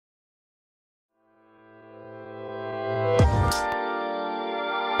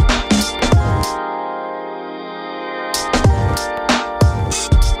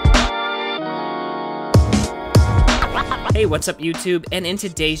Hey, what's up YouTube? And in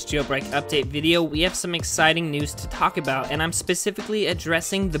today's jailbreak update video, we have some exciting news to talk about, and I'm specifically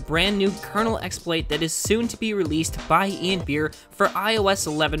addressing the brand new kernel exploit that is soon to be released by Ian Beer for iOS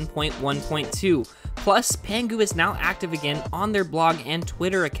 11.1.2. Plus, Pangu is now active again on their blog and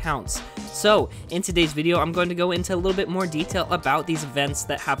Twitter accounts. So, in today's video, I'm going to go into a little bit more detail about these events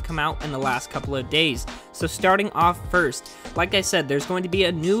that have come out in the last couple of days. So starting off first, like I said, there's going to be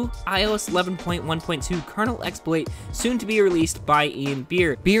a new iOS 11.1.2 kernel exploit soon to be released by Ian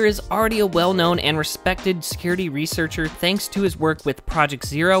Beer. Beer is already a well-known and respected security researcher thanks to his work with Project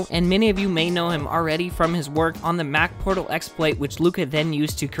Zero, and many of you may know him already from his work on the Mac Portal exploit, which Luca then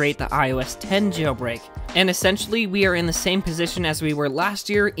used to create the iOS 10 jailbreak. And essentially, we are in the same position as we were last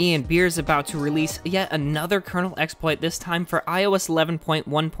year. Ian Beer is about to release yet another kernel exploit, this time for iOS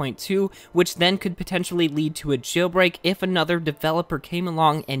 11.1.2, which then could potentially lead to a jailbreak if another developer came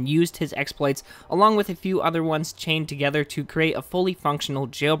along and used his exploits along with a few other ones chained together to create a fully functional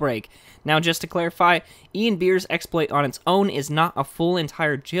jailbreak. Now, just to clarify, Ian Beer's exploit on its own is not a full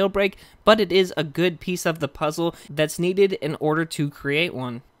entire jailbreak, but it is a good piece of the puzzle that's needed in order to create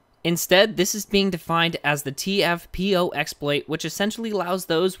one. Instead, this is being defined as the TFPO exploit, which essentially allows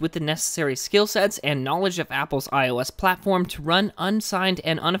those with the necessary skill sets and knowledge of Apple's iOS platform to run unsigned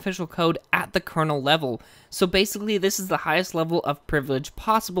and unofficial code at the kernel level. So basically, this is the highest level of privilege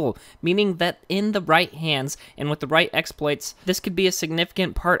possible, meaning that in the right hands and with the right exploits, this could be a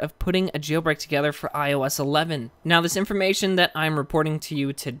significant part of putting a jailbreak together for iOS 11. Now, this information that I'm reporting to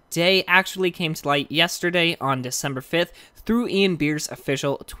you today actually came to light yesterday on December 5th through Ian Beer's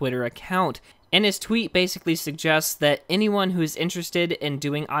official Twitter account. And his tweet basically suggests that anyone who is interested in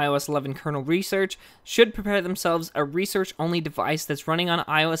doing iOS 11 kernel research should prepare themselves a research-only device that's running on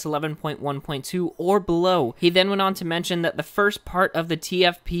iOS 11.1.2 or below. He then went on to mention that the first part of the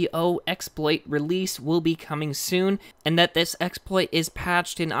TFPO exploit release will be coming soon, and that this exploit is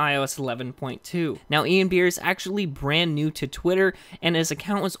patched in iOS 11.2. Now, Ian Beer is actually brand new to Twitter, and his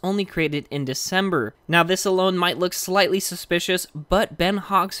account was only created in December. Now, this alone might look slightly suspicious, but Ben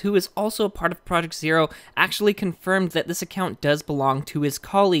Hawks, who is also a part of Project Zero, actually confirmed that this account does belong to his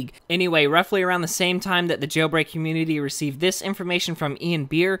colleague. Anyway, roughly around the same time that the jailbreak community received this information from Ian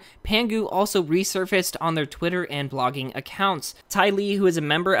Beer, Pangu also resurfaced on their Twitter and blogging accounts. Ty Lee, who is a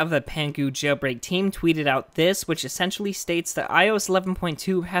member of the Pangu jailbreak team, tweeted out this, which essentially states that iOS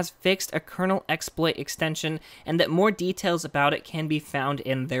 11.2 has fixed a kernel exploit extension and that more details about it can be found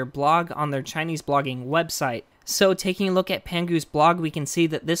in their blog on their Chinese blogging website. So taking a look at Pangu's blog, we can see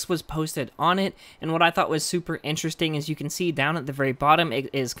that this was posted on it, and what I thought was super interesting is you can see down at the very bottom it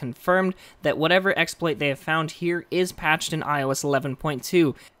is confirmed that whatever exploit they have found here is patched in iOS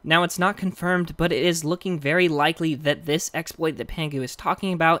 11.2. Now, it's not confirmed, but it is looking very likely that this exploit that Pangu is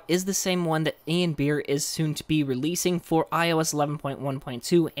talking about is the same one that Ian Beer is soon to be releasing for iOS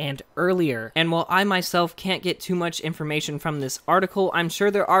 11.1.2 and earlier. And while I myself can't get too much information from this article, I'm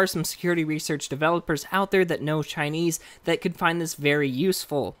sure there are some security research developers out there that know Chinese that could find this very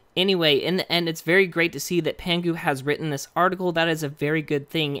useful. Anyway, in the end, it's very great to see that Pangu has written this article. That is a very good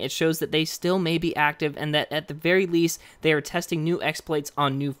thing. It shows that they still may be active and that at the very least, they are testing new exploits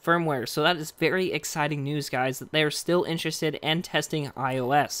on new firmware. So that is very exciting news, guys, that they are still interested in testing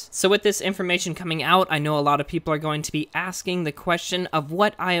iOS. So with this information coming out, I know a lot of people are going to be asking the question of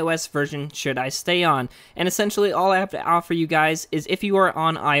what iOS version should I stay on? And essentially, all I have to offer you guys is if you are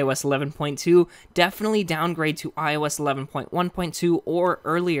on iOS 11.2, definitely downgrade to iOS 11.1.2 or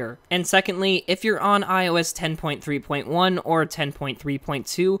earlier. And secondly, if you're on iOS 10.3.1 or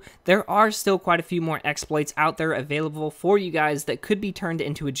 10.3.2, there are still quite a few more exploits out there available for you guys that could be turned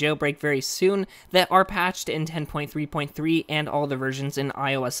into a jailbreak very soon that are patched in 10.3.3 and all the versions in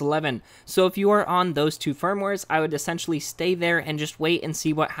iOS 11. So if you are on those two firmwares, I would essentially stay there and just wait and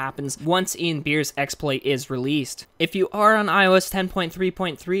see what happens once Ian Beer's exploit is released. If you are on iOS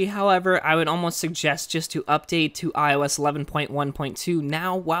 10.3.3, however, I would almost suggest just to update to iOS 11.1.2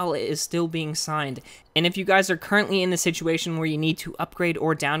 now while it is still being signed. And if you guys are currently in the situation where you need to upgrade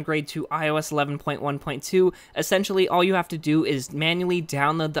or downgrade to iOS 11.1.2, essentially all you have to do is manually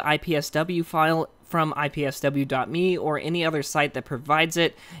download the IPSW file from ipsw.me or any other site that provides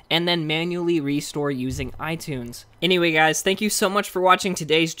it, and then manually restore using iTunes. Anyway, guys, thank you so much for watching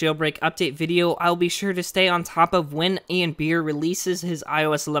today's jailbreak update video. I'll be sure to stay on top of when Ian Beer releases his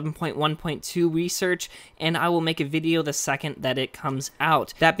iOS 11.1.2 research, and I will make a video the second that it comes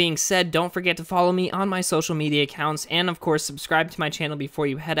out. That being said, don't forget to follow me on my social media accounts, and of course, subscribe to my channel before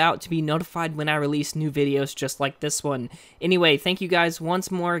you head out to be notified when I release new videos just like this one. Anyway, thank you guys once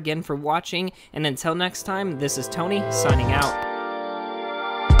more again for watching, and until next time, this is Tony, signing out.